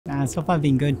So far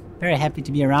been good. Very happy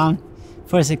to be around.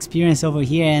 First experience over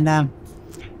here, and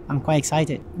I'm quite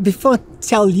excited. Before I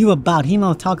tell you about him,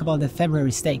 I'll talk about the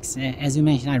February Stakes. As you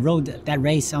mentioned, I rode that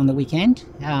race on the weekend,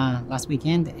 last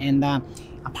weekend, and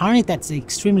apparently that's an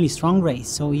extremely strong race.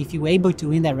 So if you're able to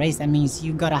win that race, that means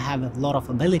you gotta have a lot of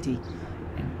ability.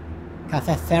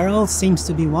 CAFE PHAROAH seems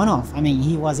to be one of. I mean,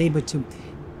 he was able to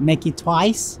make it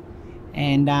twice,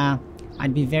 and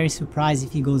I'd be very surprised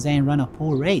if he goes there and run a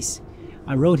pole race.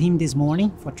 I rode him this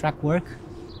morning for track work.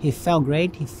 He felt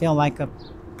great. He felt like a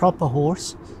proper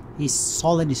horse. He's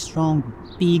solid, strong,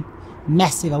 big,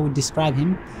 massive, I would describe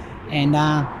him. And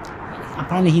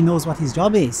apparently he knows what his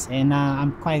job is. And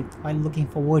I'm quite looking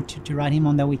forward to ride him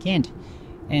on the weekend.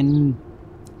 And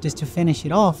just to finish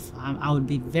it off, I would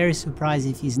be very surprised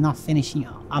if he's not finishing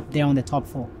up there on the top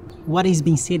 4. What is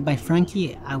being said by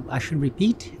Frankie, I should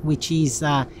repeat, which is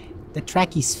the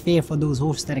track is fair for those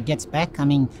horses that it gets back. I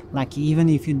mean, like, even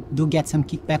if you do get some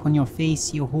kickback on your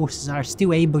face, your horses are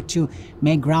still able to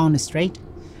make ground straight.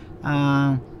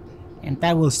 And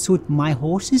that will suit my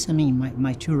horses. I mean,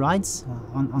 my 2 rides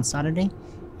on Saturday.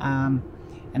 And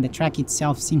the track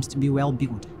itself seems to be well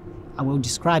built. I will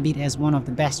describe it as one of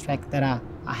the best tracks that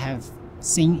I have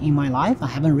seen in my life. I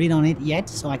haven't ridden on it yet,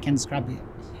 so I can describe it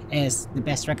as the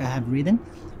best track I have ridden.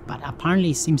 But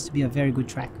apparently it seems to be a very good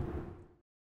track.